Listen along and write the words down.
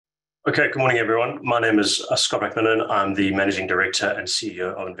Okay, good morning, everyone. My name is Scott McMillan. I'm the Managing Director and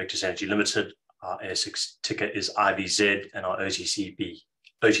CEO of Invictus Energy Limited. Our ASX ticker is IVZ, and our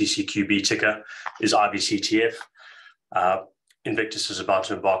OTCQB ticker is IVCTF. Invictus is about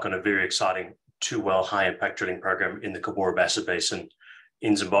to embark on a very exciting two-well high-impact drilling program in the Mukuyu-1 Basin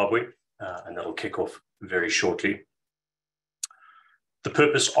in Zimbabwe, and that will kick off very shortly. The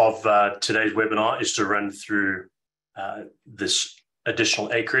purpose of today's webinar is to run through this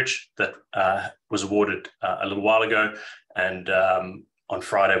additional acreage that was awarded a little while ago, and on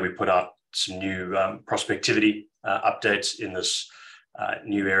Friday we put out some new prospectivity updates in this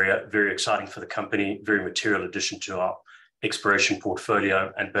new area. Very exciting for the company, very material addition to our exploration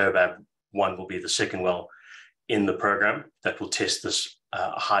portfolio, and Baobab-1 will be the second well in the program that will test this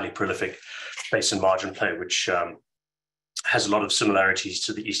highly prolific Basin Margin play, which has a lot of similarities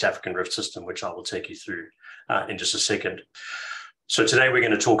to the East African Rift system, which I will take you through in just a second. So today we're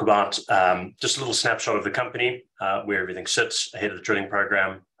going to talk about just a little snapshot of the company, where everything sits ahead of the drilling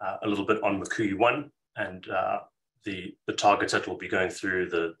program, a little bit on Mukuyu-1 and the targets that we'll be going through,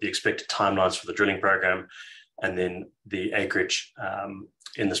 the expected timelines for the drilling program, and then the acreage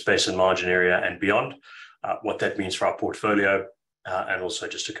in this Basin Margin area and beyond, what that means for our portfolio, and also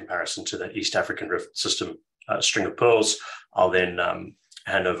just a comparison to the East African Rift system string of pearls. I'll then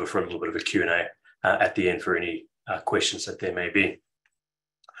hand over for a little bit of a Q&A at the end for any questions that there may be.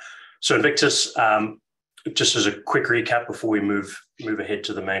 So Invictus, just as a quick recap before we move ahead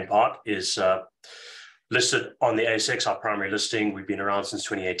to the main part, is listed on the ASX, our primary listing. We've been around since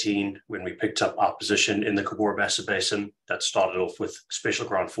 2018 when we picked up our position in the Mukuyu-1 Basin. That started off with Special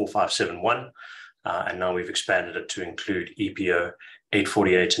Grant 4571, and now we've expanded it to include EPO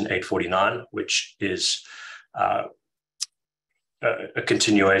 848 and 849, which is a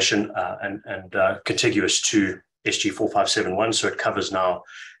continuation and contiguous to SG 4571, so it covers now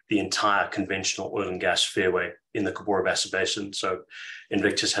the entire conventional oil and gas fairway in the Mukuyu-1 Basin. So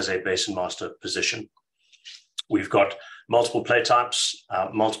Invictus has a basin master position. We've got multiple play types,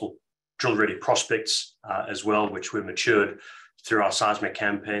 multiple drill-ready prospects as well, which were matured through our seismic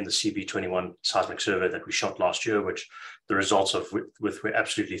campaign, the CB21 seismic survey that we shot last year, which the results of which we're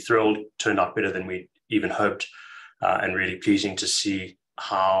absolutely thrilled, turned out better than we even hoped, and really pleasing to see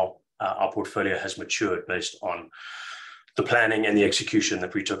how our portfolio has matured based on the planning and the execution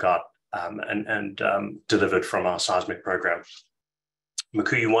that we took out and delivered from our seismic program.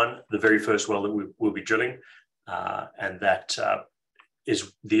 Mukuyu-1, the very first well that we will be drilling, and that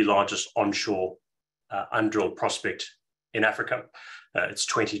is the largest onshore undrilled prospect in Africa. It's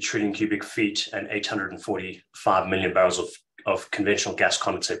 20 trillion cubic feet and 845 million barrels of conventional gas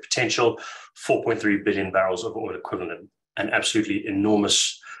condensate potential, 4.3 billion barrels of oil equivalent, an absolutely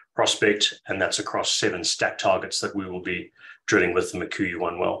enormous prospect, and that's across 7 stacked targets that we will be drilling with the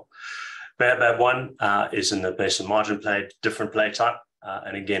Mukuyu-1 well. Baobab-1 is in the Basin Margin play, different play type,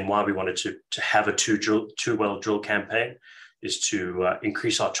 and again, why we wanted to have a two-well drill campaign is to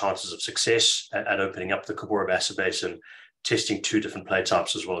increase our chances of success at opening up the Mukuyu-1 Basin, testing 2 different play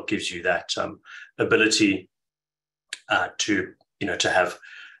types as well. It gives you that ability to have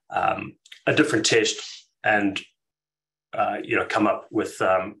a different test and come up with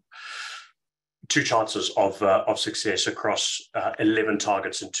 2 chances of success across 11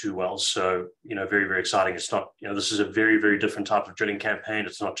 targets and 2 wells. So very, very exciting. It's not, this is a very, very different type of drilling campaign.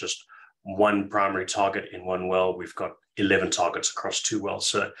 It's not just one primary target in 1 well. We've got 11 targets across 2 wells,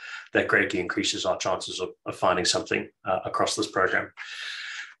 so that greatly increases our chances of finding something across this program.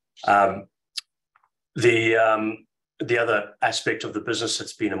 The other aspect of the business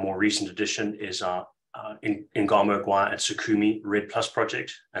that's been a more recent addition is our Mukuyu-1 and Sukumi Red Plus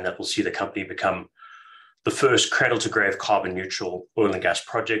project, and that will see the company become the first cradle-to-grave carbon-neutral oil and gas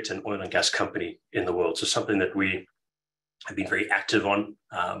project and oil and gas company in the world. So something that we have been very active on.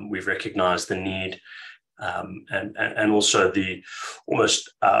 We've recognized the need and also the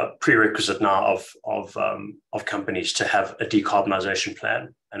almost prerequisite now of companies to have a decarbonization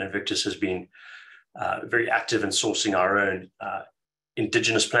plan, and Invictus has been very active in sourcing our own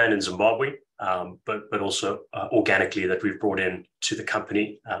indigenous plan in Zimbabwe, but also organically that we've brought in to the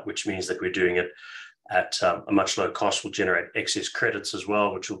company, which means that we're doing it at a much lower cost. Will generate excess credits as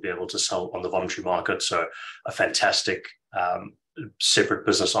well, which we'll be able to sell on the voluntary market. So a fantastic separate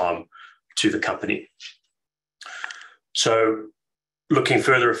business arm to the company. So looking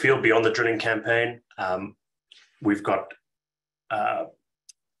further afield beyond the drilling campaign, we've got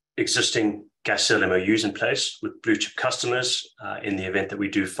existing gas sale MOUs in place with blue chip customers. In the event that we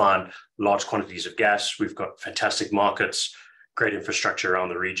do find large quantities of gas, we've got fantastic markets, great infrastructure around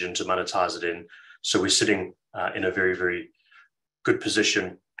the region to monetize it in. So we're sitting in a very, very good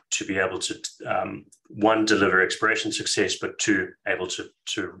position to be able to, one, deliver exploration success, but two, able to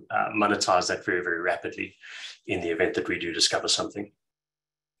monetize that very, very rapidly in the event that we do discover something.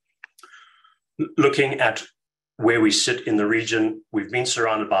 Looking at where we sit in the region, we've been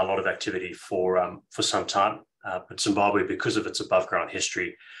surrounded by a lot of activity for some time, but Zimbabwe, because of its above ground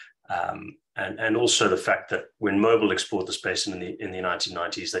history, and also the fact that when Mobil explored this basin in the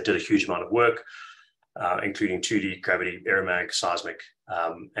 1990s, they did a huge amount of work, including 2D gravity, aeromag, seismic,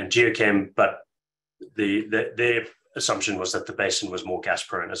 and geochem, but their assumption was that the basin was more gas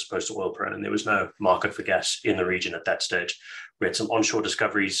prone as opposed to oil prone, and there was no market for gas in the region at that stage. We had some onshore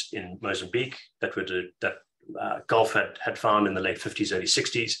discoveries in Mozambique that Gulf had found in the late 50s, early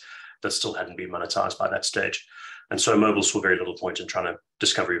 60s, that still hadn't been monetized by that stage. And so Mobil saw very little point in trying to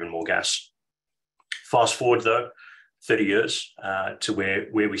discover even more gas. Fast forward though, 30 years to where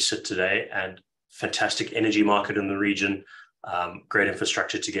we sit today, and fantastic energy market in the region, great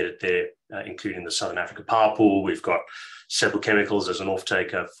infrastructure to get it there, including the Southern Africa power pool. We've got Sebel Chemicals as an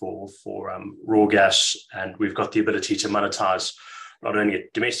off-taker for raw gas, and we've got the ability to monetize not only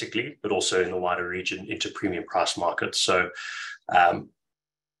domestically, but also in the wider region into premium price markets. So,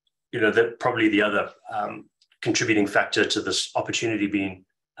 probably the other contributing factor to this opportunity being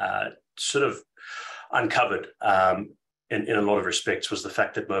sort of uncovered in a lot of respects was the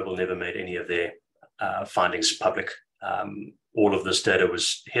fact that Mobil never made any of their findings public. All of this data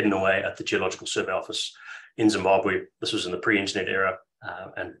was hidden away at the Geological Survey Office in Zimbabwe. This was in the pre-internet era,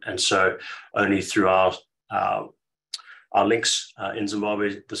 and so only through our links in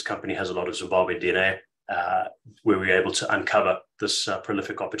Zimbabwe, this company has a lot of Zimbabwean DNA, where we were able to uncover this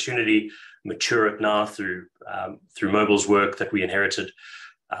prolific opportunity, mature it now through Mobil's work that we inherited,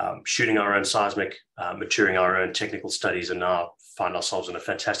 shooting our own seismic, maturing our own technical studies, and now find ourselves in a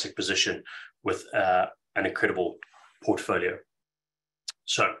fantastic position with an incredible portfolio.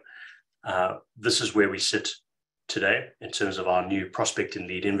 So this is where we sit today in terms of our new prospect and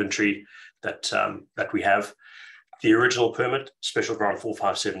lead inventory that we have. The original permit, Special Grant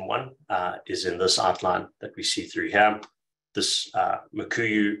 4571, is in this outline that we see through here. This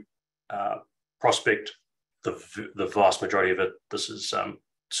Mukuyu prospect, the vast majority of it, this is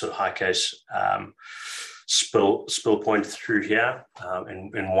sort of high case spill point through here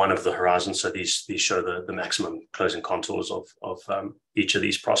in one of the horizons. So these show the maximum closing contours of each of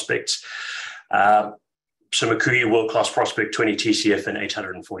these prospects. So Mukuyu, world-class prospect, 20 TCF and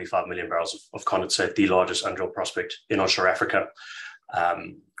 845 million barrels of condensate, the largest undrilled prospect in offshore Africa.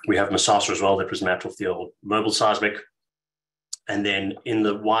 We have Masasa as well, that was mapped off the old Mobil seismic. And then in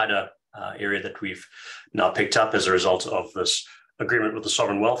the wider area that we've now picked up as a result of this agreement with the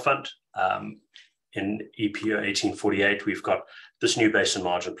Sovereign Wealth Fund, in EPO 1848, we've got this new Basin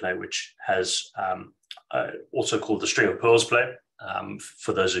Margin play, which has also called the String of Pearls play.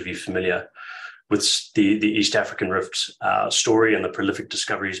 For those of you familiar with the East African Rift story and the prolific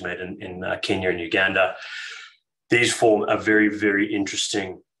discoveries made in Kenya and Uganda, these form a very, very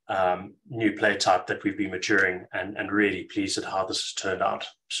interesting new play type that we've been maturing, and really pleased at how this has turned out.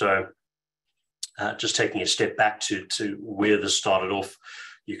 So just taking a step back to where this started off,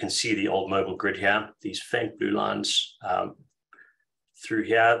 you can see the old Mobil grid here, these faint blue lines through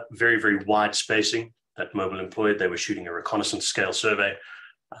here, very, very wide spacing that Mobil employed. They were shooting a reconnaissance scale survey,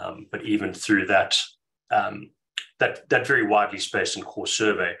 but even through that very widely spaced and core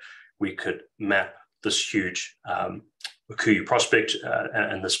survey, we could map this huge Mukuyu prospect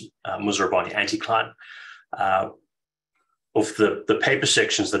and this Muzarabani anticline. Of the paper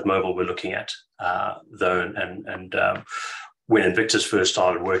sections that Mobil were looking at, though, and when Invictus first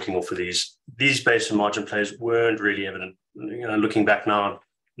started working off of these Basin Margin plays weren't really evident. Looking back now,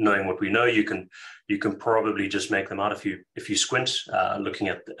 knowing what we know, you can probably just make them out if you squint, looking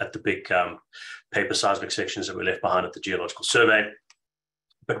at the big paper seismic sections that were left behind at the Geological Survey.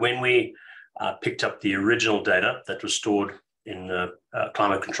 But when we picked up the original data that was stored in the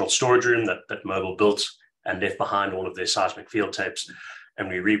climate controlled storage room that Mobil built and left behind all of their seismic field tapes, and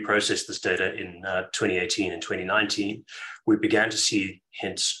we reprocessed this data in 2018 and 2019, we began to see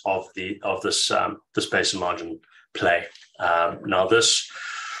hints of this Basin Margin play. Now this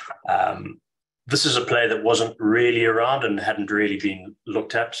is a play that wasn't really around and hadn't really been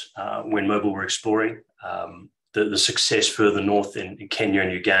looked at when Mobil were exploring. The success further north in Kenya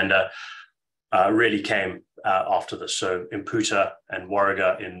and Uganda really came after this. So Imputa and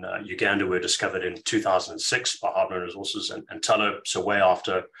Warriga in Uganda were discovered in 2006 by Hardman Resources and Tullow. So way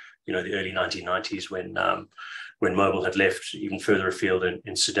after the early 1990s when Mobil had left. Even further afield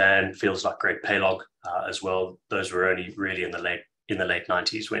in Sudan, fields like Great Paylog as well. Those were only really in the late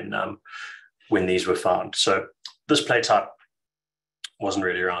 90s when these were found. So this play type wasn't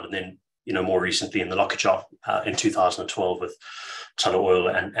really around. And then, more recently in the Lokaja in 2012 with Tullow Oil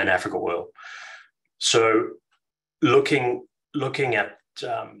and Africa Oil. So looking at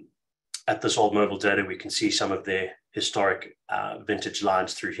this old mobile data, we can see some of their historic vintage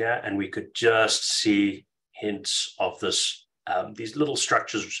lines through here, and we could just see hints of this, these little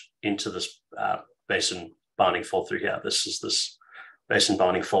structures into this basin bounding fault through here. This is this basin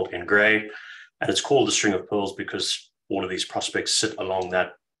bounding fault in gray, and it's called the string of pearls because all of these prospects sit along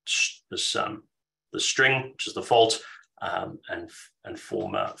that the string, which is the fault, and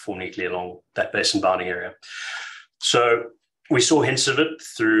form neatly along that basin bounding area. So we saw hints of it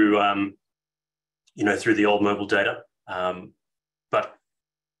through through the old mobile data, but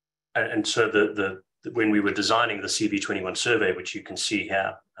so when we were designing the CV21 survey, which you can see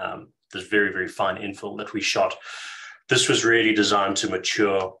here, this very, very fine infill that we shot, this was really designed to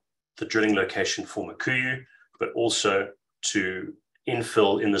mature the drilling location for Mukuyu, but also to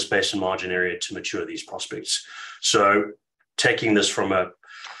infill in this basin margin area to mature these prospects. So taking this from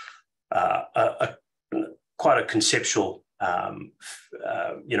quite a conceptual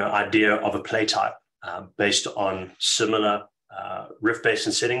idea of a play type based on similar rift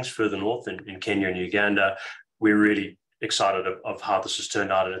basin settings further north in Kenya and Uganda, we're really excited of how this has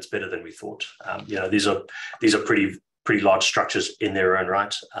turned out, and it's better than we thought. These are pretty large structures in their own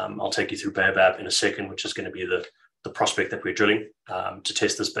right. I'll take you through Baobab in a second, which is going to be the prospect that we're drilling to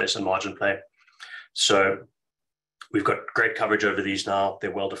test this basin margin play. So we've got great coverage over these now. They're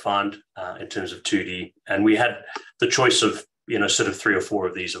well defined in terms of 2D, and we had the choice of sort of 3 or 4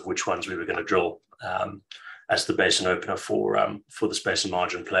 of these, of which ones we were going to drill as the basin opener for this basin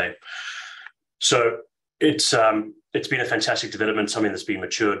margin play. So it's been a fantastic development, something that's been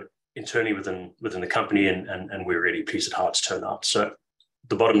matured internally within the company, and we're really pleased at how it's turned out. So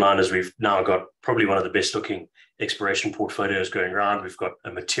the bottom line is we've now got probably one of the best looking exploration portfolios going around. We've got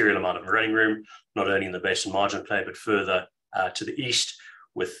a material amount of running room, not only in the basin margin play, but further to the east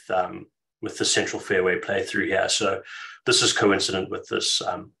with the central fairway play through here. So this is coincident with this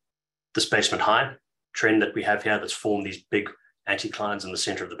basement high trend that we have here that's formed these big anticlines in the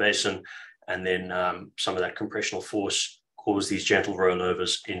center of the basin, and then some of that compressional force cause these gentle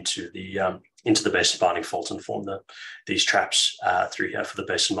rollovers into the basin bounding fault and form these traps through here for the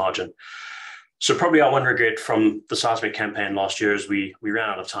basin margin. So probably our one regret from the seismic campaign last year is we ran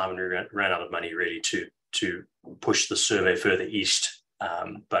out of time and we ran out of money really to push the survey further east.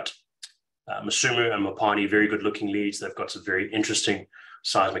 But Masumu and Mopani, very good looking leads. They've got some very interesting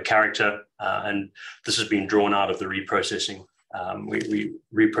seismic character, and this has been drawn out of the reprocessing. We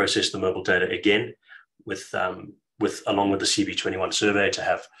reprocessed the mobile data again along with the CV21 survey to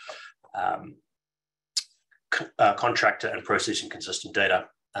have contractor and processing consistent data,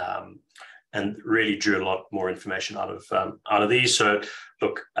 and really drew a lot more information out of these. So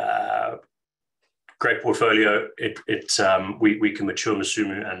look, great portfolio. We can mature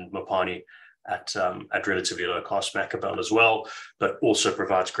Masumu and Mopani at relatively low cost, Macabell as well, but also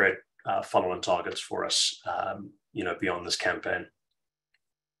provides great follow-on targets for us, beyond this campaign.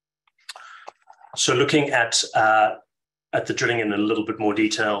 So looking at the drilling in a little bit more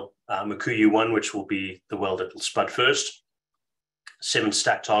detail, Mukuyu-1, which will be the well that will spud first. 7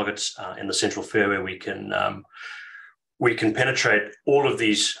 stack targets in the central fairway. We can penetrate all of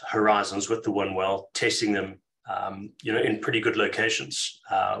these horizons with the one well, testing them, in pretty good locations.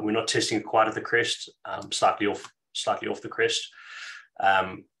 We're not testing it quite at the crest, slightly off the crest,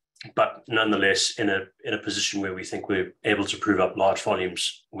 but nonetheless in a position where we think we're able to prove up large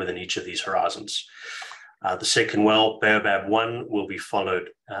volumes within each of these horizons. The second well, Baobab-1, will be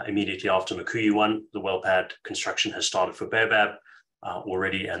followed immediately after Mukuyu-1. The well pad construction has started for Baobab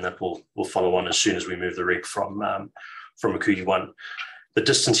already, and that will follow on as soon as we move the rig from Mukuyu-1. The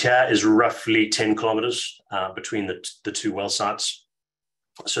distance here is roughly 10 kilometers between the 2 well sites.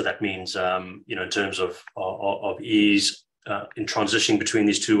 So that means, in terms of ease, in transitioning between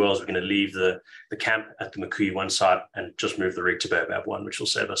these 2 wells, we're going to leave the camp at the Mukuyu-1 site and just move the rig to Baobab-1, which will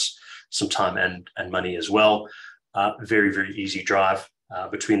save us some time and money as well. Very, very easy drive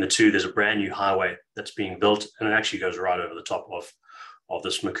between the 2. There's a brand new highway that's being built, and it actually goes right over the top of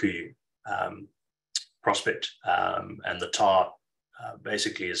this Mukuyu prospect. And the tar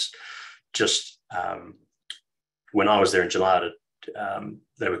basically is just, when I was there in July,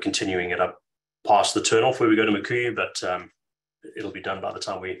 they were continuing it up past the turnoff where we go to Mukuyu, but it'll be done by the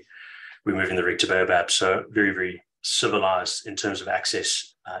time we're moving the rig to Baobab. So very, very civilized in terms of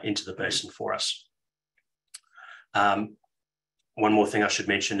access into the basin for us. One more thing I should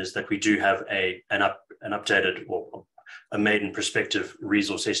mention is that we do have an updated or maiden prospective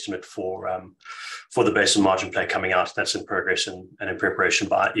resource estimate for the Basin Margin play coming out. That's in progress and in preparation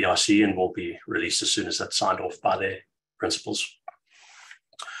by ERC, and will be released as soon as that's signed off by their principals.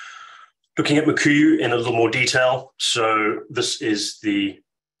 Looking at Mukuyu in a little more detail. So this is the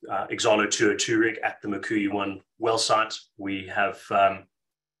Exalo 202 rig at the Mukuyu-1 well site. We have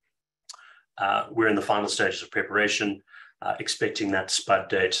we're in the final stages of preparation, expecting that spud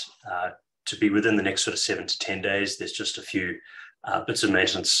date to be within the next sort of 7 to 10 days. There's just a few bits of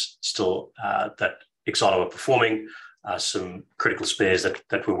maintenance still that Exalo are performing, some critical spares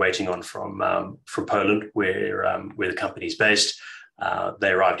that we're waiting on from Poland, where the company's based.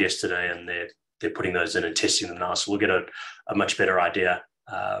 They arrived yesterday, and they're putting those in and testing them now. So we'll get a much better idea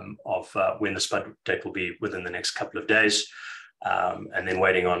of when the spud date will be within the next couple of days, and then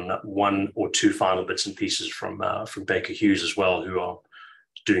waiting on 1 or 2 final bits and pieces from Baker Hughes as well, who are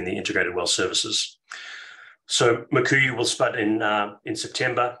doing the integrated well services. So Mukuyu will spud in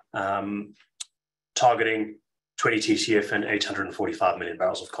September, targeting 20 TCF and 845 million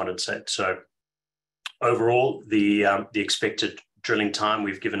barrels of condensate. So overall, the expected drilling time,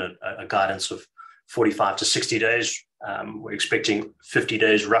 we've given a guidance of 45 to 60 days. We're expecting 50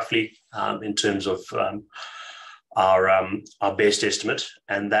 days roughly in terms of our best estimate,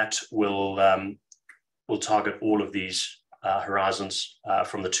 and that will target all of these horizons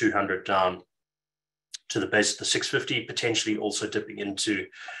from the 200 down to the base of the 650, potentially also dipping into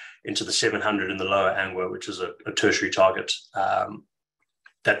the 700 in the lower Angua, which is a tertiary target.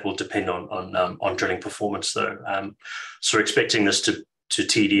 That will depend on drilling performance, though. So we're expecting this to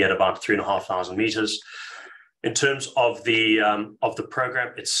TD at about 3,500 meters. In terms of the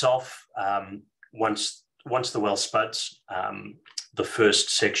program itself, once the well spuds, the first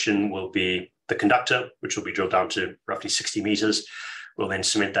section will be the conductor, which will be drilled down to roughly 60 meters. We'll then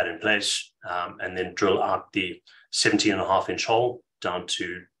cement that in place, and then drill out the 17.5-inch hole down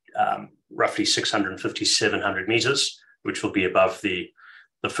to roughly 650, 700 meters, which will be above the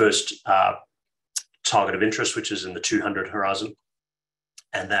first target of interest, which is in the 200 horizon.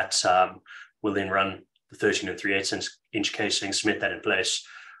 And that will then run the 13 3/8-inch casing, cement that in place,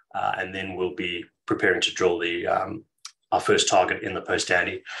 and then we'll be preparing to drill our first target in the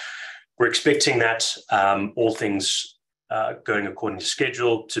post-Dandy. We're expecting that all things going according to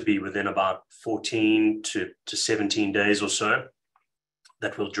schedule to be within about 14 to 17 days or so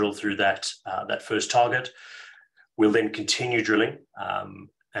that we'll drill through that first target. We'll then continue drilling,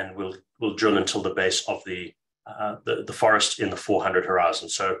 and we'll drill until the base of the forest in the 400 horizon,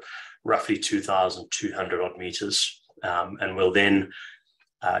 so roughly 2,200 odd meters, and we'll then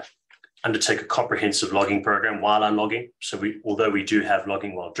undertake a comprehensive logging program, wireline logging. So although we do have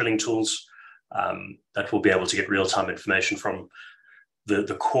logging while drilling tools, that will be able to get real-time information from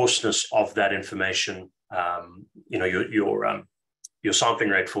the coarseness of that information. Your sampling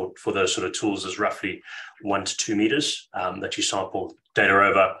rate for those sort of tools is roughly 1 to 2 meters that you sample data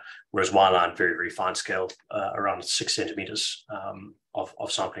over, whereas wireline, very, very fine scale, around 6 centimeters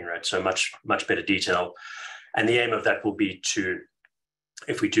of sampling rate. So much better detail. And the aim of that will be to,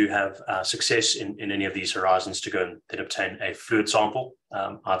 if we do have success in any of these horizons, to go and then obtain a fluid sample,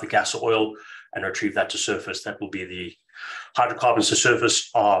 either gas or oil, and retrieve that to surface. That will be the hydrocarbons to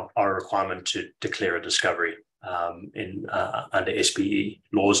surface are a requirement to declare a discovery under SPE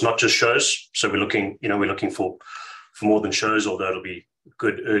laws, not just shows. So we're looking for more than shows, although it'll be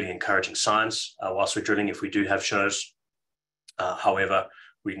good early encouraging signs whilst we're drilling if we do have shows. However,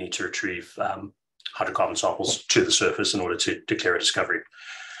 we need to retrieve hydrocarbon samples to the surface in order to declare a discovery.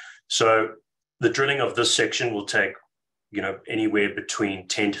 So the drilling of this section will take anywhere between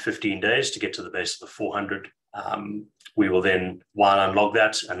 10 to 15 days to get to the base of the 400. We will then wireline log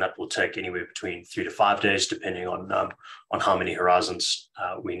that, and that will take anywhere between 3 to 5 days, depending on how many horizons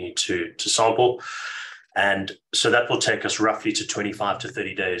we need to sample. And so that will take us roughly to 25 to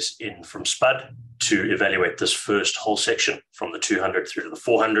 30 days in from spud to evaluate this first whole section from the 200 through to the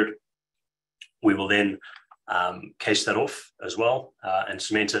 400. We will then case that off as well and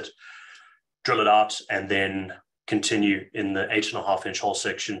cement it, drill it out, and then continue in the 8.5-inch hole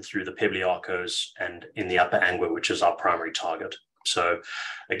section through the pebbly arcos and in the upper Angua, which is our primary target. So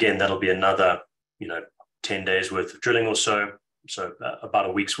again, that'll be another 10 days worth of drilling or so. So about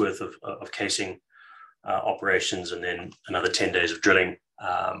a week's worth of casing operations, and then another 10 days of drilling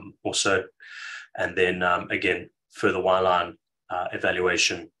or so. And then again, further wireline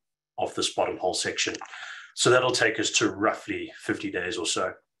evaluation of this bottom hole section. So that'll take us to roughly 50 days or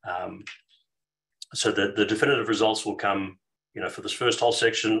so. So the definitive results will come, for this first hole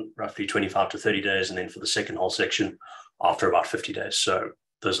section, roughly 25 to 30 days, and then for the second hole section, after about 50 days. So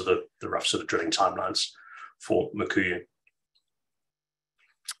those are the rough sort of drilling timelines for Mukuyu.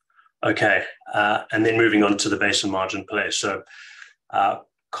 Okay, and then moving on to the basin margin play. So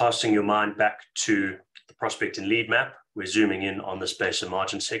casting your mind back to the prospect and lead map, we're zooming in on this basin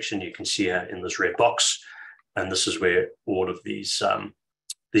margin section. You can see here in this red box, and this is where all of these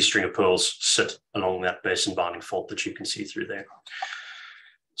string of pearls sit along that basin bounding fault that you can see through there.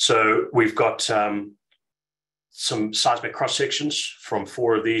 So we've got some seismic cross sections from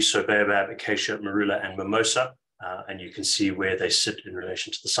 4 of these, so Baobab, Acacia, Marula, and Mimosa, and you can see where they sit in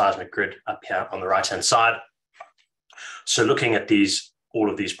relation to the seismic grid up here on the right-hand side. So looking at all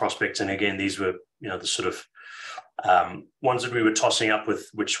of these prospects, and again, these were the sort of ones that we were tossing up with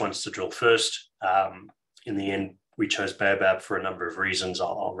which ones to drill first. In the end, we chose Baobab for a number of reasons.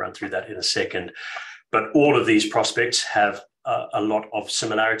 I'll run through that in a second. But all of these prospects have a lot of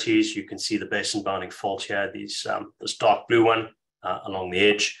similarities. You can see the basin bounding fault here, this dark blue one along the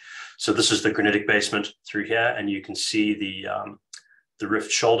edge. So this is the granitic basement through here, and you can see the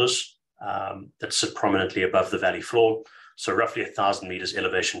rift shoulders that sit prominently above the valley floor. So roughly 1,000 meters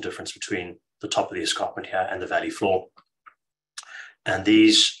elevation difference between the top of the escarpment here and the valley floor. And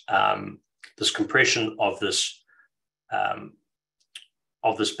this compression of this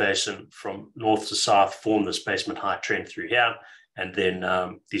basin from north to south form this basement height trend through here, and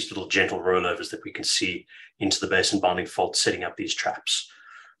then these little gentle rollovers that we can see into the basin bounding fault setting up these traps.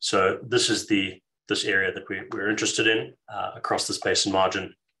 So this is this area that we're interested in across this basin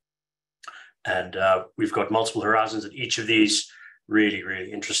margin. And we've got multiple horizons at each of these. Really,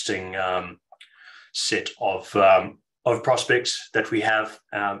 really interesting set of prospects that we have,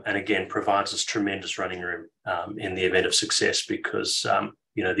 and again provides us tremendous running room in the event of success, because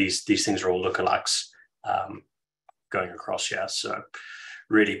these things are all lookalikes going across here. So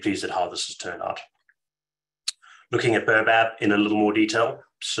really pleased at how this has turned out. Looking at Baobab in a little more detail.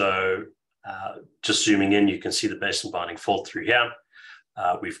 So just zooming in, you can see the basin bounding fault through here.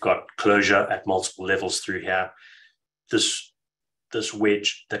 We've got closure at multiple levels through here. This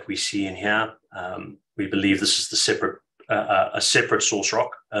wedge that we see in here, we believe this is a separate source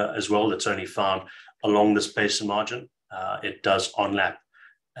rock as well that's only found along this basin margin. It does onlap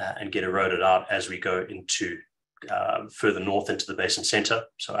and get eroded out as we go into further north into the basin center,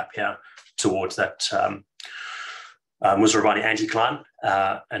 so up here towards that Muzarabani anticline.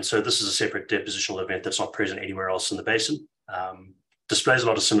 And so this is a separate depositional event that's not present anywhere else in the basin. Displays a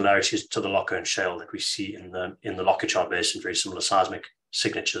lot of similarities to the Locker and Shale that we see in the Lockachar Basin, very similar seismic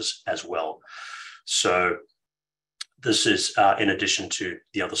signatures as well. So this is in addition to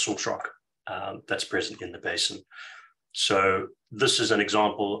the other source rock that's present in the basin. So this is an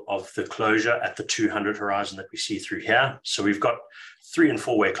example of the closure at the 200 horizon that we see through here. So we've got 3- and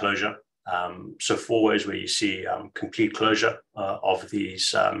 4-way closure. So 4 ways where you see complete closure of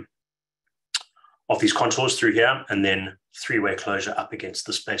these contours through here, and then 3-way closure up against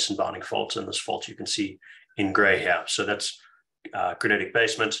this basin bounding fault, and this fault you can see in gray here. So that's granitic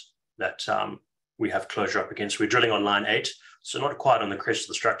basement that we have closure up against. We're drilling on line 8, so not quite on the crest of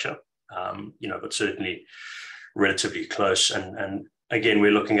the structure, but certainly relatively close. And again,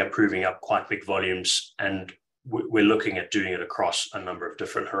 we're looking at proving up quite big volumes, and we're looking at doing it across a number of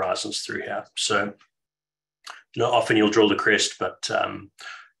different horizons through here. So, often you'll drill the crest, but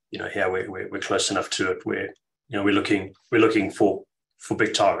here we're close enough to it where we're looking for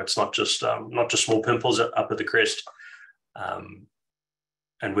big targets, not just small pimples up at the crest.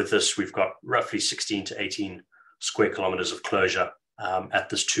 And with this, we've got roughly 16 to 18 square kilometers of closure at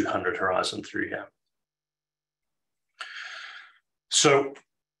this 200 horizon through here. So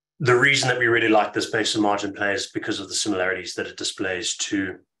the reason that we really like this basin margin play is because of the similarities that it displays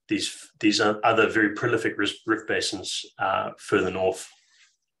to these other very prolific rift basins further north.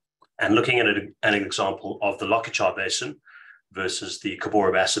 And looking at an example of the Lockachar Basin versus the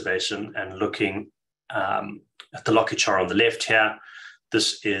Cabora-Bassa Basin, and looking at the Lockachar on the left here,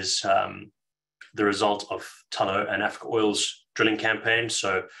 this is the result of Tullow and Africa Oil's drilling campaign.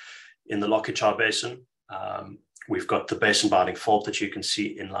 So in the Lockachar Basin, we've got the basin bounding fault that you can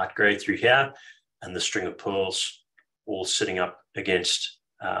see in light gray through here, and the string of pearls all sitting up against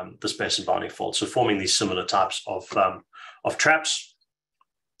this basin bounding fault, so forming these similar types of traps.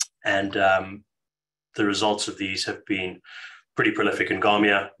 And the results of these have been pretty prolific.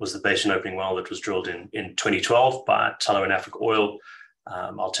 Ngamia was the basin opening well that was drilled in 2012 by Tullow and Africa Oil.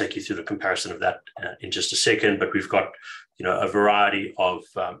 I'll take you through the comparison of that in just a second, but we've got a variety of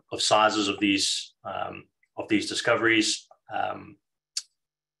sizes of these discoveries,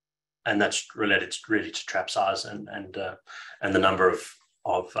 and that's related really to trap size and the number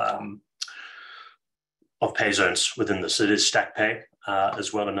of pay zones within this. It is stack pay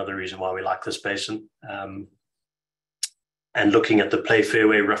as well, another reason why we like this basin. And looking at the play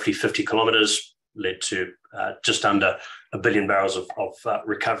fairway, roughly 50 kilometers, led to just under 1 billion barrels of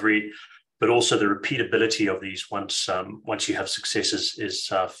recovery. But also the repeatability of these once you have successes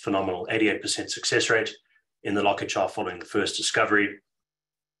is phenomenal. 88% success rate in the Lockachar following the first discovery.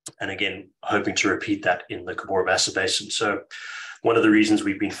 And again, hoping to repeat that in the Cabora Basin. So one of the reasons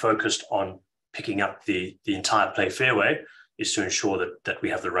we've been focused on picking up the entire play fairway is to ensure that we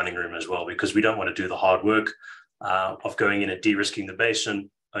have the running room as well, because we don't want to do the hard work of going in and de-risking the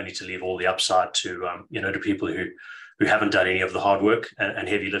basin, only to leave all the upside to to people who haven't done any of the hard work and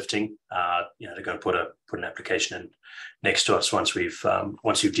heavy lifting. They're going to put an application in next to us once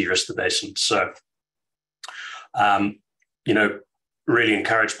you've de-risked the basin. So, really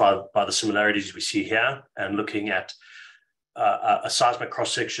encouraged by the similarities we see here, and looking at a seismic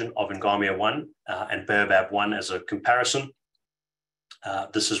cross-section of Ngami-1 and Baobab-1 as a comparison.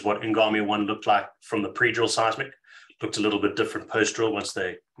 This is what Ngami-1 looked like from the pre-drill seismic. Looked a little bit different post-drill once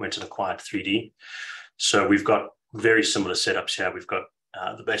they went and acquired 3D. So we've got very similar setups here. We've got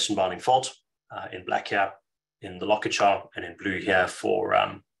the Basin Margin fault in black here, in the Lockachar, and in blue here for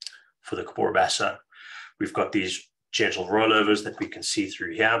the Cabora. We've got these gentle rollovers that we can see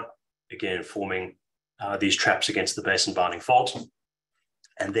through here, again forming these traps against the Basin Margin fault.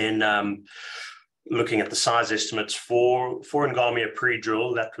 And then looking at the size estimates for Ngami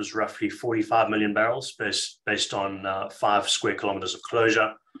pre-drill, that was roughly 45 million barrels based on 5 square kilometers of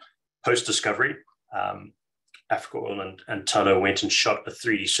closure. Post-discovery, Africa Oil and Tullow went and shot a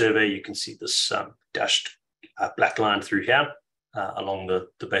 3D survey. You can see this dashed black line through here along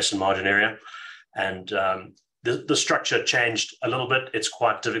the Basin Margin area. And the structure changed a little bit. It's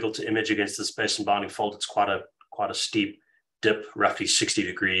quite difficult to image against this Basin Margin fault. It's quite a steep dip, roughly 60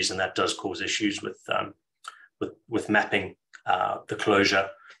 degrees, and that does cause issues with mapping the closure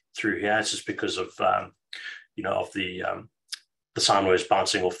through here. It's just because of the sine waves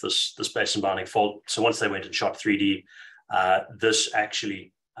bouncing off this Basin Margin fault. So once they went and shot 3D, this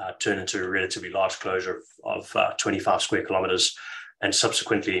actually turned into a relatively large closure of 25 square kilometers, and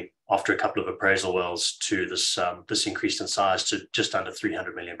subsequently, after a couple of appraisal wells, to this increased in size to just under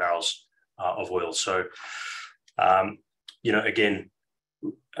 300 million barrels of oil. So, again,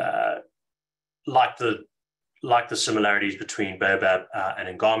 like the similarities between Baobab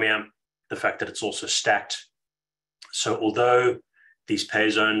and Ngami, the fact that it's also stacked. So although these pay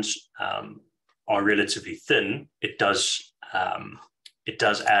zones are relatively thin, it does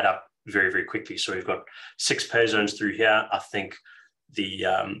add up very, very quickly. So we've got 6 pay zones through here. I think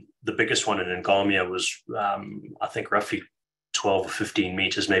the biggest one in Ngami was I think roughly 12 or 15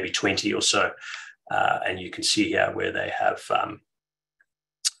 meters, maybe 20 or so. And you can see here where they have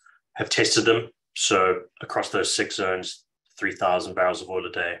tested them. So across those 6 zones, 3,000 barrels of oil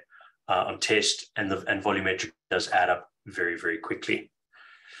a day on test, and volumetric does add up very, very quickly.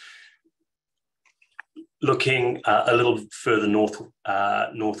 Looking a little further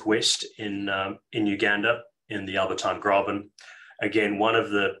northwest in Uganda, in the Albertine Graben, again, one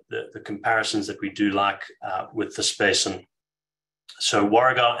of the comparisons that we do like with this basin. So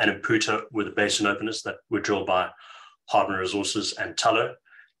Warragah and Imputa were the basin openers that were drilled by Hardeman Resources and Tullow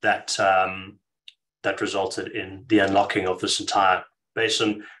that resulted in the unlocking of this entire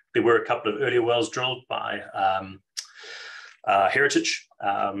basin. There were a couple of earlier wells drilled by Heritage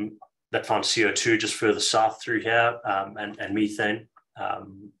that found CO2 just further south through here and methane.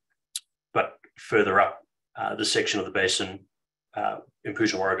 But further up the section of the basin,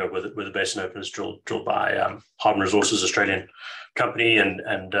 Imputa and Warragah were the basin openers drilled by Hardeman Resources, Australian company, and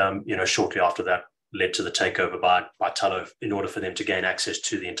shortly after that led to the takeover by Tullow in order for them to gain access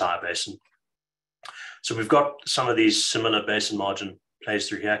to the entire basin. So we've got some of these similar basin margin plays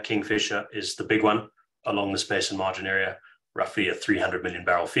through here. Kingfisher is the big one along this Basin Margin area, roughly a 300 million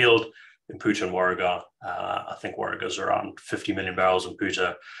barrel field. Imputa and Warragah, I think Warragah's around 50 million barrels,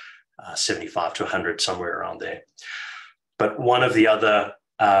 Imputa 75 to 100, somewhere around there. But one of the other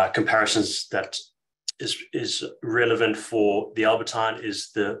comparisons that is relevant for the Albertine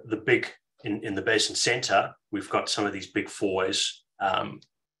is the big, in the basin center, we've got some of these big fourways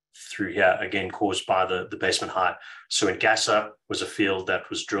through here, again, caused by the basement high. So in Gassa was a field that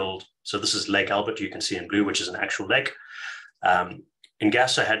was drilled. So this is Lake Albert, you can see in blue, which is an actual lake. In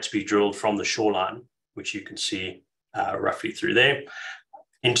Gassa had to be drilled from the shoreline, which you can see roughly through there,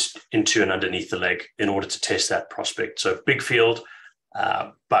 into and underneath the lake in order to test that prospect. So big field,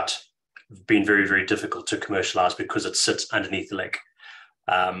 but been very, very difficult to commercialize because it sits underneath the lake.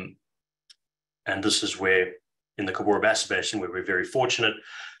 And this is where, in the Cabora Basin, where we're very fortunate,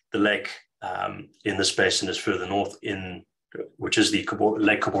 the lake in this basin is further north, which is the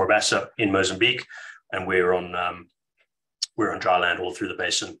Lake Cabora in Mozambique, and we're on we're on dry land all through the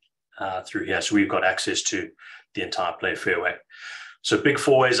basin through here. So we've got access to the entire play fairway. So big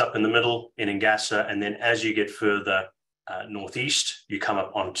foreways up in the middle in Ngasa, and then as you get further northeast, you come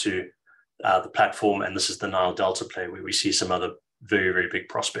up onto the platform, and this is the Nile Delta play where we see some other very, very big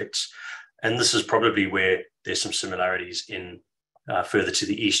prospects. And this is probably where there's some similarities in further to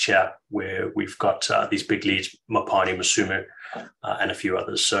the east here, where we've got these big leads, Mopani, Musumu, and a few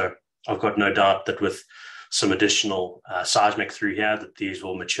others. So I've got no doubt that with some additional seismic through here, that these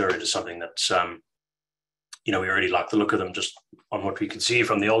will mature into something that's, we already like the look of them just on what we can see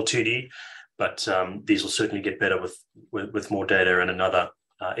from the old 2D, but these will certainly get better with more data and another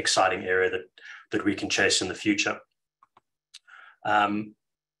exciting area that we can chase in the future.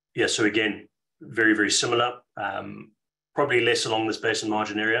 So again, very, very similar, probably less along this basin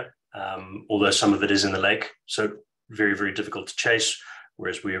margin area, although some of it is in the lake, so very, very difficult to chase,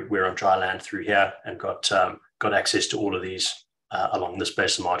 whereas we're on dry land through here and got access to all of these along this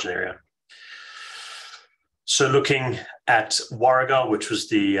basin margin area. So looking at Warrego, which was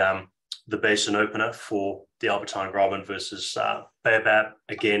the basin opener for the Albertine Graben versus Baobab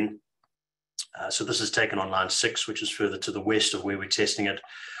again. So this is taken on line 6, which is further to the west of where we're testing it.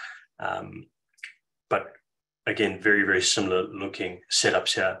 But again, very, very similar looking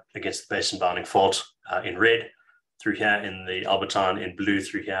setups here against the basin bounding fault in red, through here in the Albertine in blue,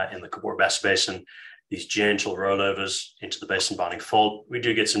 through here in the Cabora-Bassa Basin, these gentle rollovers into the basin bounding fault. We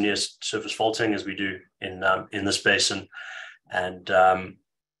do get some near surface faulting as we do in this basin. And,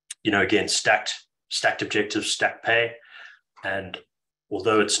 again, stacked objectives, stacked pay. And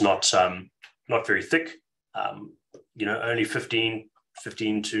although it's not very thick, only 5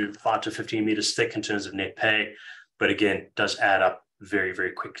 to 15 meters thick in terms of net pay, but again, does add up very,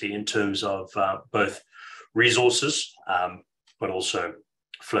 very quickly in terms of both resources, but also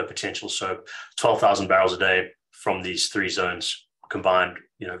flow potential. So 12,000 barrels a day from these 3 zones combined,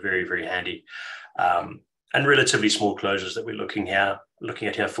 very, very handy. And relatively small closures that we're looking at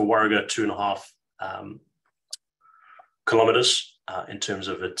here for Warrego, 2.5 kilometers in terms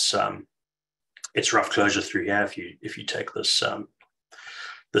of its rough closure through here. If you take this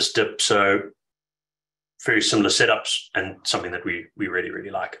dip, so very similar setups and something that we really, really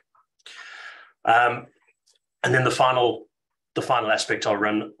like. And then the final aspect I'll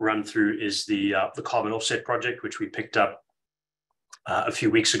run through is the carbon offset project, which we picked up a few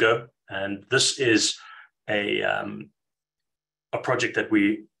weeks ago, and this is a project that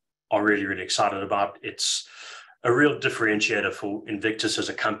we are really, really excited about. It's a real differentiator for Invictus as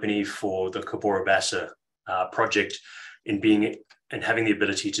a company for the Cabora-Bassa project in having the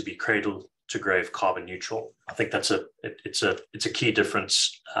ability to be cradle to grave carbon neutral. I think it's a key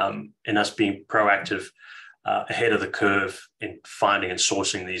difference in us being proactive ahead of the curve in finding and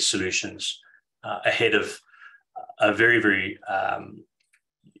sourcing these solutions ahead of a very, very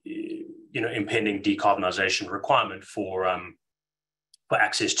impending decarbonisation requirement for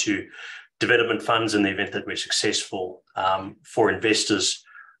access to development funds in the event that we're successful, for investors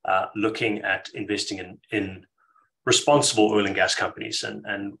looking at investing in responsible oil and gas companies.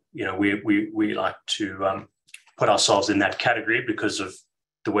 And we like to put ourselves in that category because of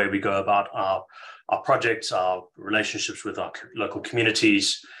the way we go about our projects, our relationships with our local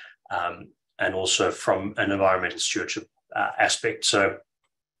communities, and also from an environmental stewardship aspect. So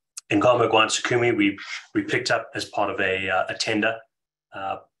in Mukuyu-1 and Sukumi, we picked up as part of a tender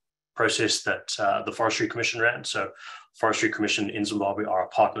process that the Forestry Commission ran. So Forestry Commission in Zimbabwe are our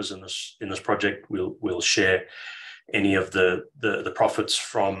partners in this project. We'll share any of the profits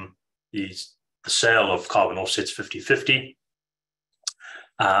from the sale of carbon offsets 50-50.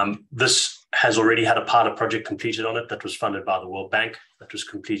 This has already had a pilot project completed on it that was funded by the World Bank, that was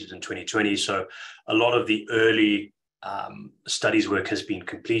completed in 2020. So a lot of the early studies work has been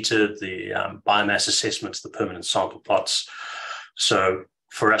completed, the biomass assessments, the permanent sample plots. So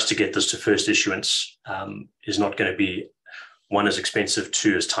for us to get this to first issuance is not going to be, 1, as expensive,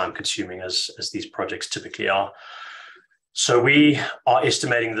 2, as time consuming as these projects typically are. So we are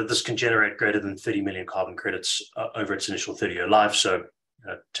estimating that this can generate greater than 30 million carbon credits over its initial 30-year life. So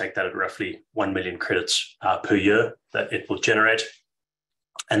take that at roughly 1 million credits per year that it will generate.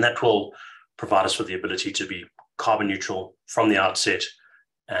 And that will provide us with the ability to be carbon neutral from the outset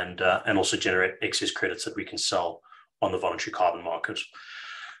and also generate excess credits that we can sell on the voluntary carbon market.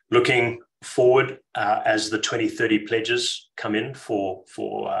 Looking forward, as the 2030 pledges come in for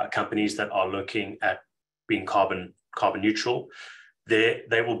companies that are looking at being carbon neutral,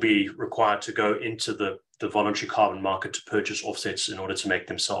 they will be required to go into the voluntary carbon market to purchase offsets in order to make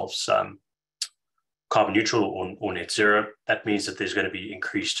themselves carbon neutral or net zero. That means that there's going to be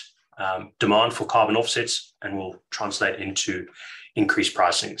increased demand for carbon offsets and will translate into increased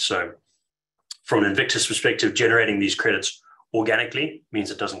pricing. So from an Invictus perspective, generating these credits organically means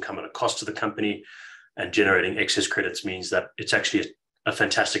it doesn't come at a cost to the company, and generating excess credits means that it's actually a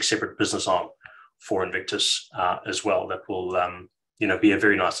fantastic separate business arm for Invictus as well. That will be a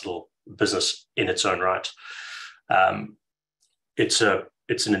very nice little business in its own right. It's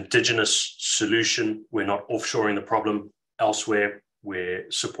an indigenous solution. We're not offshoring the problem elsewhere. We're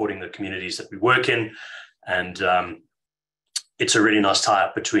supporting the communities that we work in, and it's a really nice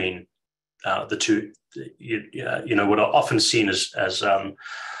tie-up between the two. What are often seen as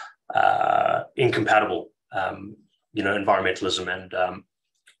incompatible, environmentalism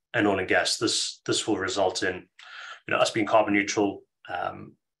and oil and gas. This will result in us being carbon neutral,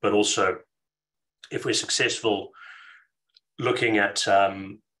 but also, if we're successful, looking at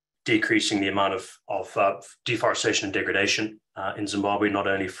decreasing the amount of deforestation and degradation in Zimbabwe, not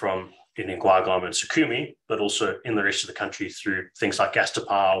only from in Ngwagama and Sukumi, but also in the rest of the country through things like gas to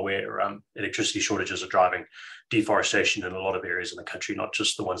power, where electricity shortages are driving deforestation in a lot of areas in the country, not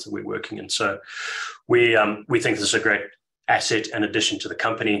just the ones that we're working in. So we think this is a great asset and addition to the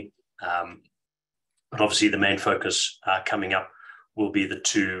company. But obviously the main focus coming up will be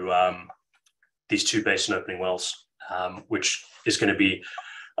these two basin opening wells, which is going to be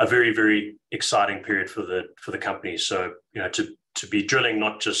a very, very exciting period for the company. So to be drilling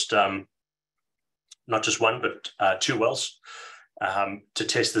not just one but two wells to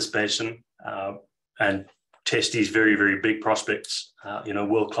test this basin and test these very, very big prospects,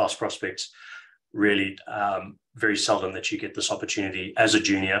 world-class prospects. Really very seldom that you get this opportunity as a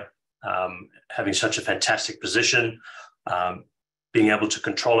junior, having such a fantastic position, being able to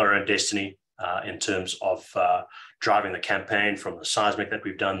control our own destiny in terms of driving the campaign from the seismic that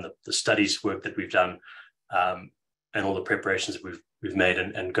we've done, the studies work that we've done, and all the preparations that we've made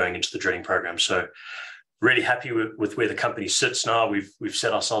and going into the drilling program. So really happy with where the company sits now. We've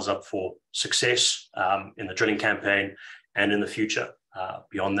set ourselves up for success in the drilling campaign and in the future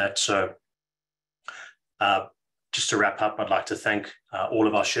beyond that. So just to wrap up, I'd like to thank all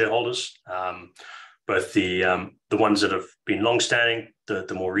of our shareholders, both the ones that have been long-standing,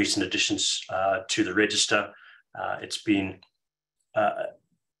 the more recent additions to the register. It's been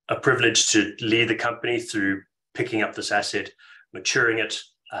a privilege to lead the company through picking up this asset, maturing it.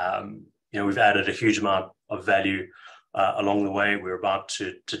 We've added a huge amount of value along the way. We're about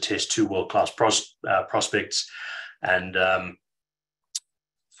to test two world-class prospects, and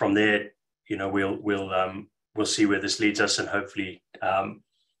from there, we'll see where this leads us, and hopefully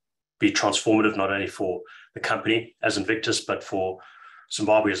be transformative not only for the company as Invictus, but for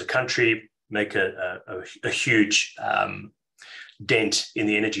Zimbabwe as a country. Make a huge dent in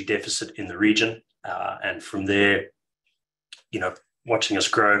the energy deficit in the region, and from there, watching us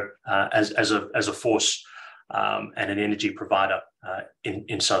grow as a force and an energy provider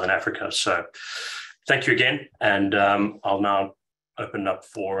in Southern Africa. So, thank you again, and I'll now open up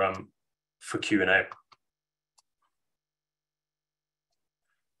for Q&A.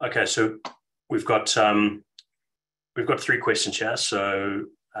 Okay, so we've got three questions here. So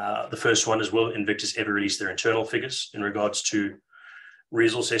the first one is, will Invictus ever release their internal figures in regards to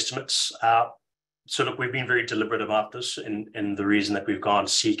resource estimates? So look, we've been very deliberate about this, in the reason that we've gone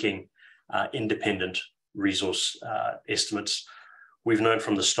seeking independent resource estimates. We've known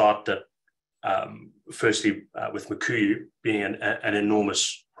from the start that, firstly, with Mukuyu being an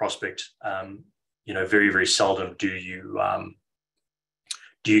enormous prospect, very, very seldom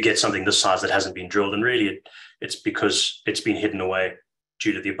do you get something this size that hasn't been drilled, and really it's because it's been hidden away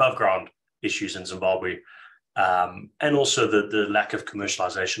due to the above ground issues in Zimbabwe, and also the lack of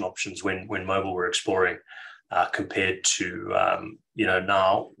commercialization options when Mobil were exploring, compared to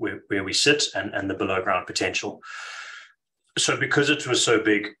now where we sit and the below ground potential. So because it was so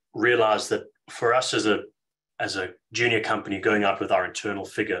big, realized that for us as a junior company, going out with our internal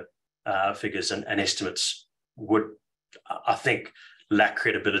figures and estimates would, I think, lack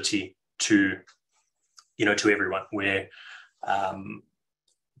credibility to everyone, where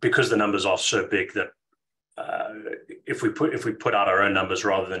because the numbers are so big that if we put out our own numbers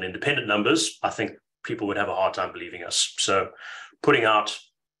rather than independent numbers, I think people would have a hard time believing us. So putting out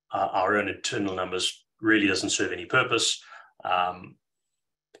our own internal numbers really doesn't serve any purpose.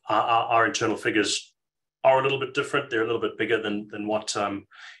 Our internal figures are a little bit different. They're a little bit bigger than what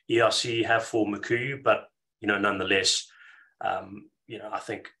ERC have for Mukuyu, but nonetheless, I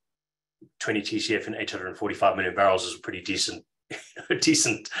think 20 TCF and 845 million barrels is a pretty decent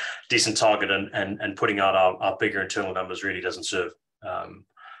target, and putting out our bigger internal numbers really doesn't serve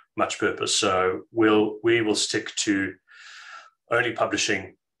much purpose. So we will stick to only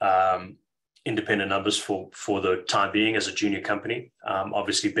publishing independent numbers for the time being as a junior company.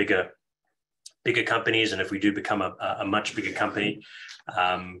 Obviously, bigger companies, and if we do become a much bigger company,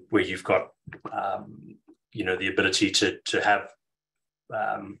 where you've got the ability to have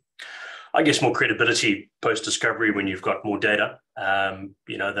I guess more credibility post discovery when you've got more data,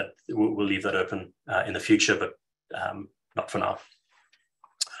 that we'll leave that open in the future, but not for now.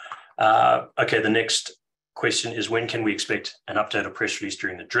 Okay, the next question is, when can we expect an update or press release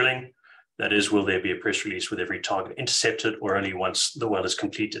during the drilling? That is, will there be a press release with every target intercepted, or only once the well is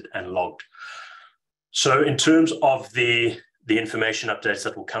completed and logged? So in terms of the information updates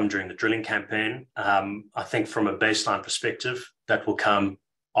that will come during the drilling campaign, I think from a baseline perspective, that will come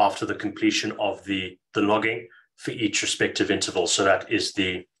after the completion of the logging for each respective interval. So that is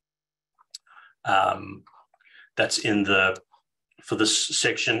for this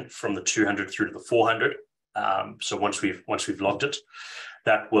section from the 200 through to the 400. So once we've logged it,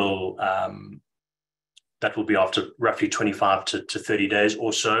 that will be after roughly 25 to 30 days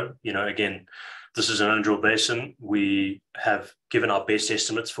or so. Again, this is an undrilled basin. We have given our best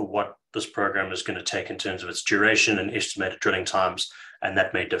estimates for what this program is going to take in terms of its duration and estimated drilling times, and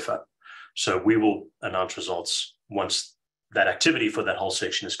that may differ. So we will announce results once that activity for that whole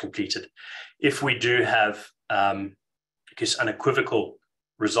section is completed. If we do have, unequivocal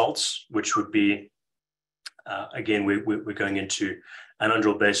results, which would be, again, we're going into an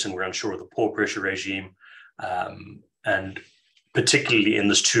undrilled basin, we're unsure of the pore pressure regime, and particularly in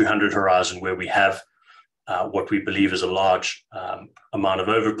this 200 horizon where we have what we believe is a large amount of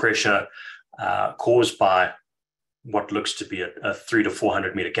overpressure caused by what looks to be a 300 to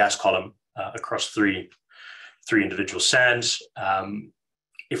 400 meter gas column across three individual sands.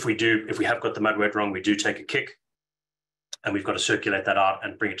 If we have got the mud wet wrong, we do take a kick, and we've got to circulate that out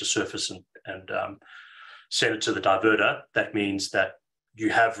and bring it to surface and send it to the diverter. That means that you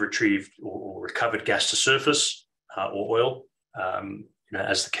have retrieved or recovered gas to surface or oil,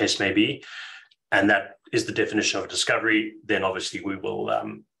 as the case may be, and that is the definition of a discovery. Then obviously we will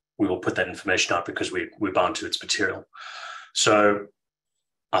put that information out because we're bound to its material. So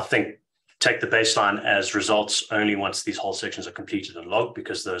I think take the baseline as results only once these whole sections are completed and logged,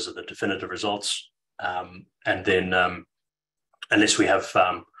 because those are the definitive results. And then unless we have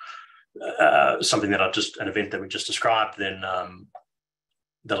something an event that we just described, then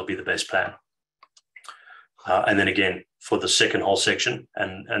that'll be the base plan. And then again, for the second whole section,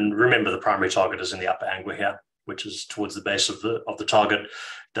 and remember the primary target is in the upper angle here, which is towards the base of the target.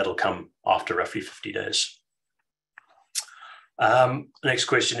 That'll come after roughly 50 days. Next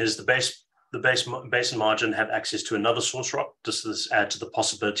question is, the Basin Margin have access to another source rock? Does this add to the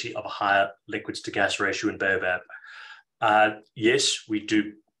possibility of a higher liquids to gas ratio in Baobab? Yes, we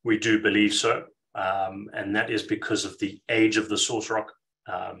do believe so, and that is because of the age of the source rock,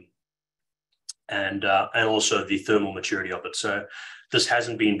 and also the thermal maturity of it. So this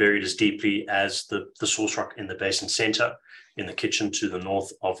hasn't been buried as deeply as the source rock in the basin center, in the kitchen to the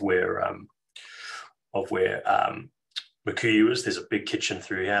north of where Mukuyu is. There's a big kitchen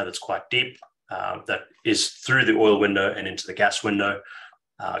through here that's quite deep, that is through the oil window and into the gas window.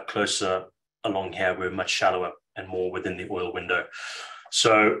 Closer along here, we're much shallower and more within the oil window.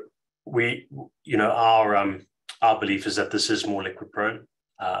 So our belief is that this is more liquid prone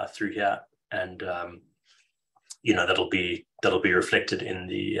through here, and that'll be reflected in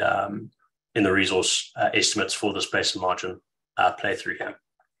the resource estimates for this Basin Margin play through here.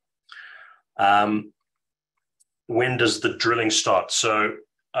 When does the drilling start? So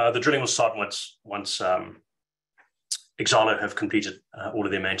the drilling will start once Exalo have completed all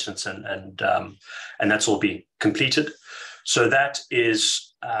of their maintenance, and that's all be completed. So that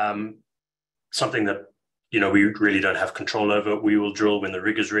is something that we really don't have control over. We will drill when the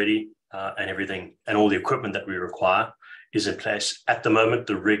rig is ready, and everything and all the equipment that we require is in place. At the moment,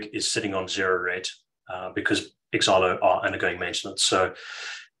 the rig is sitting on 0 rate because Exalo are undergoing maintenance. So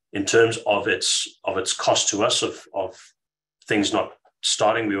in terms of its cost to us of things not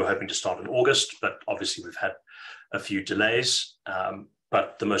starting, we were hoping to start in August, but obviously we've had a few delays.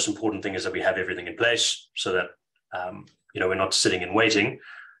 But the most important thing is that we have everything in place so that we're not sitting and waiting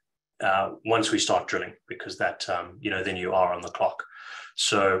once we start drilling, because that then you are on the clock.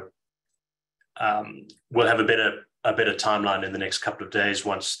 So we'll have a better timeline in the next couple of days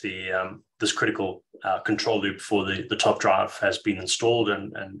once this critical control loop for the top drive has been installed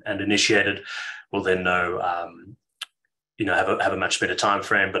and initiated. We'll then know, have a much better time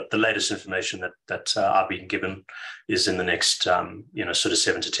frame. But the latest information that I've been given is in the next sort of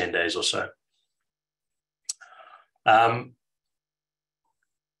 7 to 10 days or so.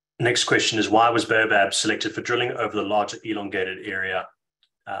 Next question is, why was Baobab selected for drilling over the larger elongated area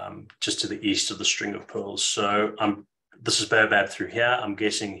just to the east of the string of pearls. So this is Baobab through here. I'm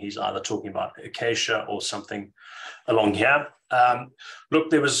guessing he's either talking about acacia or something along here. Look,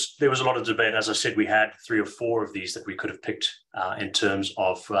 there was a lot of debate. As I said, we had 3 or 4 of these that we could have picked in terms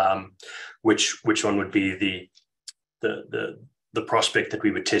of which one would be the prospect that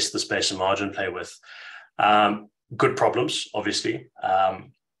we would test this Basin Margin play with. Good problems, obviously,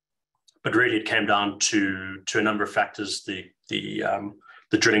 but really it came down to a number of factors. The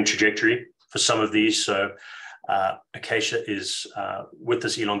drilling trajectory for some of these. So acacia is with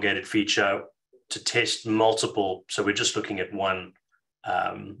this elongated feature to test multiple. So we're just looking at one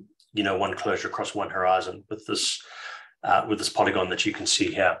closure across one horizon with this polygon that you can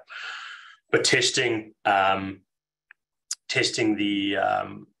see here. But testing the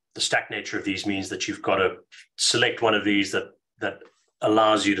stack nature of these means that you've got to select one of these that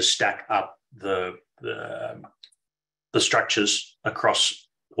allows you to stack up the structures across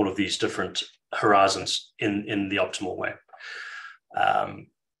all of these different horizons in the optimal way.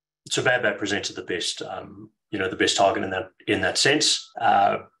 So Baobab presented the best, the best target in that sense.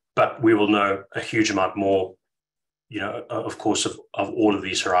 But we will know a huge amount more, of course, of all of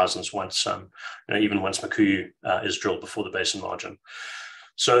these horizons once, even once Mukuyu is drilled before the Basin Margin.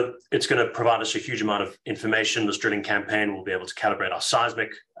 So it's going to provide us a huge amount of information. This drilling campaign will be able to calibrate our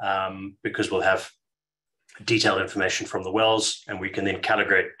seismic because we'll have detailed information from the wells, and we can then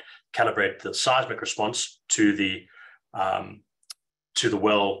calibrate the seismic response to the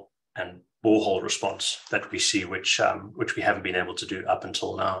well and borehole response that we see, which we haven't been able to do up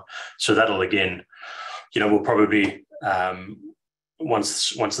until now. So that'll again, we'll probably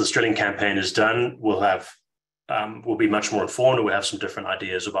once this drilling campaign is done, we'll be much more informed, and we'll have some different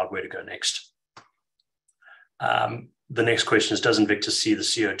ideas about where to go next. The next question is, does Invictus see the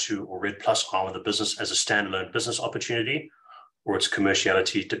CO2 or RED+ arm of the business as a standalone business opportunity, or its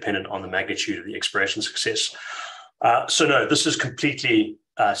commerciality dependent on the magnitude of the exploration success? So no, this is completely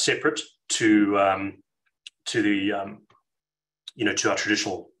separate to our traditional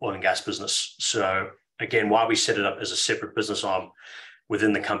oil and gas business. So again, why we set it up as a separate business arm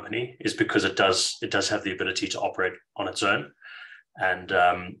within the company is because it does have the ability to operate on its own. And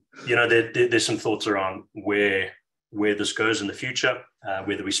there's some thoughts around where this goes in the future,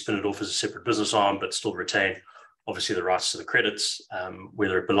 whether we spin it off as a separate business arm but still retain obviously the rights to the credits,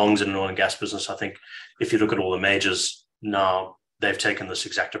 whether it belongs in an oil and gas business. I think if you look at all the majors now, they've taken this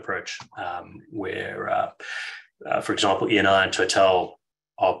exact approach, where for example, Eni and Total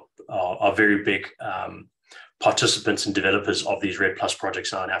are very big participants and developers of these RED+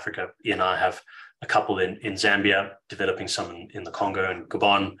 projects now in Africa. Eni have a couple in Zambia, developing some in the Congo and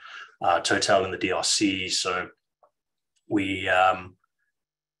Gabon, Total in the DRC. So we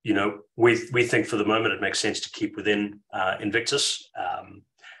think for the moment it makes sense to keep within Invictus,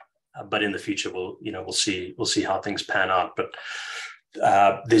 but in the future we'll see how things pan out. But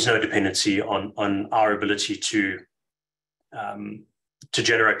there's no dependency on our ability to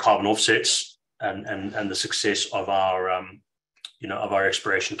generate carbon offsets and the success of our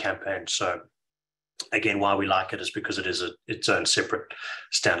exploration campaign. So again, why we like it is because it is its own separate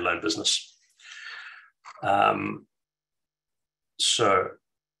standalone business. So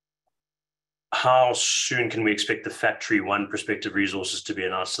how soon can we expect the Factory 1 prospective resources to be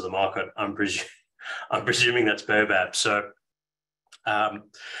announced to the market? I'm presuming that's Baobab. So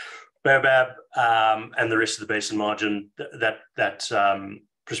Baobab and the rest of the Basin Margin, that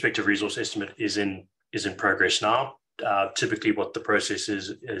prospective resource estimate is in progress now. Typically what the process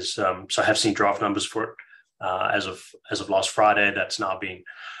is so I have seen draft numbers for it as of last Friday. That's now being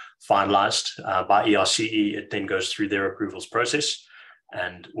finalized by ERCE. It then goes through their approvals process,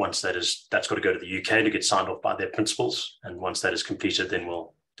 and once that's got to go to the UK to get signed off by their principals, and once that is completed, then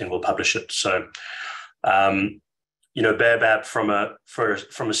we'll publish it. So Baobab from a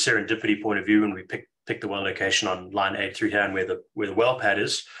serendipity point of view, when we pick the well location on line 8 through here and where the well pad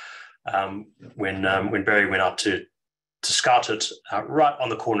is, when Barry went out to scout it right on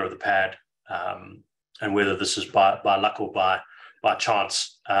the corner of the pad, and whether this is by luck or by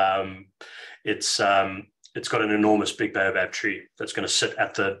chance, it's got an enormous big baobab tree that's going to sit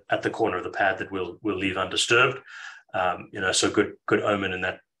at the corner of the pad that we'll leave undisturbed. So good omen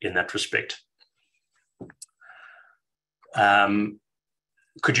in that respect.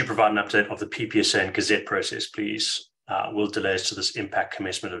 Could you provide an update of the PPSA and Gazette process, please? Will delays to this impact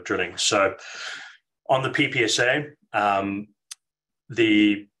commencement of drilling? So on the PPSA,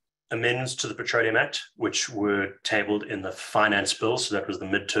 the amendments to the Petroleum Act, which were tabled in the finance bill, so that was the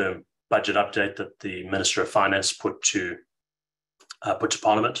midterm budget update that the Minister of Finance put to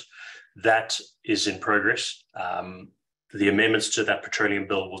Parliament, that is in progress. the amendments to that petroleum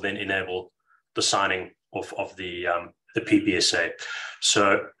bill will then enable the signing of the PPSA.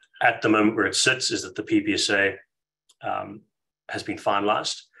 So at the moment where it sits is that the PPSA has been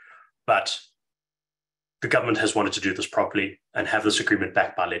finalized, but the government has wanted to do this properly and have this agreement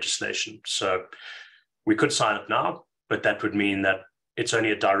backed by legislation. So we could sign it now, but that would mean that it's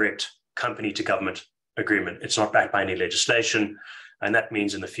only a direct company to government agreement. It's not backed by any legislation. And that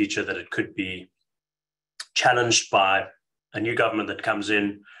means in the future that it could be challenged by a new government that comes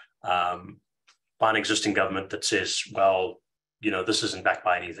in, by an existing government that says, well, this isn't backed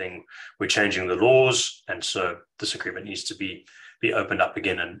by anything. We're changing the laws. And so this agreement needs to be opened up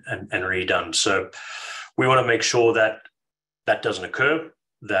again and redone. So we want to make sure that that doesn't occur,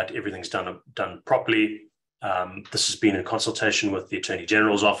 that everything's done properly. This has been in consultation with the Attorney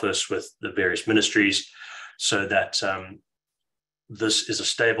General's office, with the various ministries, so that this is a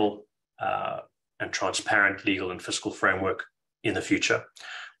stable and transparent legal and fiscal framework in the future,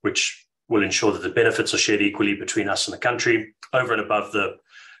 which will ensure that the benefits are shared equally between us and the country, over and above the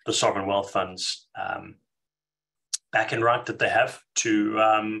sovereign wealth funds back-end right that they have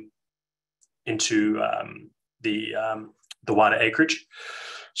into the wider acreage.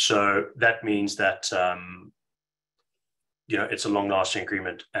 So that means that it's a long-lasting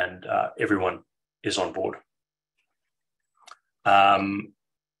agreement and everyone is on board. And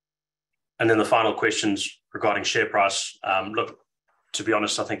then the final questions regarding share price. Look, to be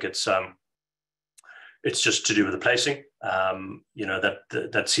honest, I think it's just to do with the placing.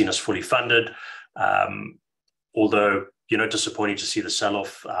 That's seen us fully funded. Although disappointing to see the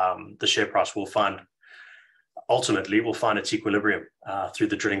sell-off, the share price ultimately will find its equilibrium through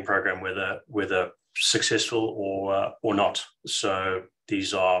the drilling program, whether successful or not. So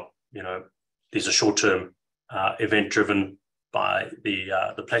these are short-term event-driven by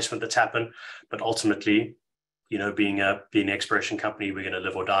the placement that's happened, but ultimately, being an exploration company, we're going to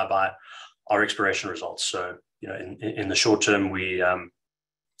live or die by our exploration results. So in the short term, we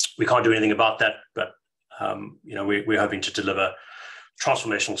can't do anything about that, but we're hoping to deliver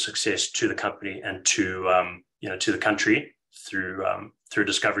transformational success to the company and to the country through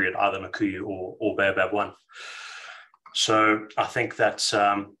discovery at either Mukuyu or Baobab-1. So I think that's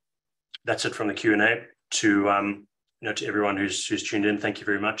it from the Q&A. To everyone who's tuned in, thank you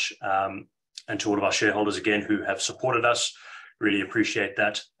very much, and to all of our shareholders again who have supported us, really appreciate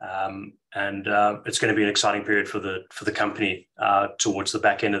that. And it's going to be an exciting period for the company towards the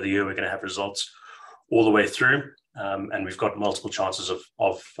back end of the year. We're going to have results all the way through, and we've got multiple chances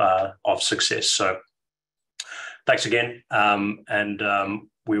of success. So thanks again, and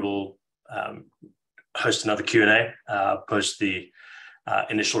we will host another Q&A post the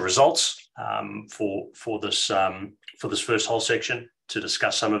initial results for this first whole section to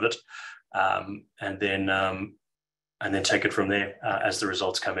discuss some of it, and then take it from there as the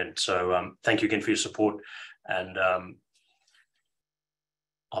results come in. So thank you again for your support, and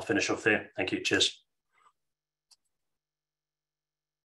I'll finish off there. Thank you. Cheers.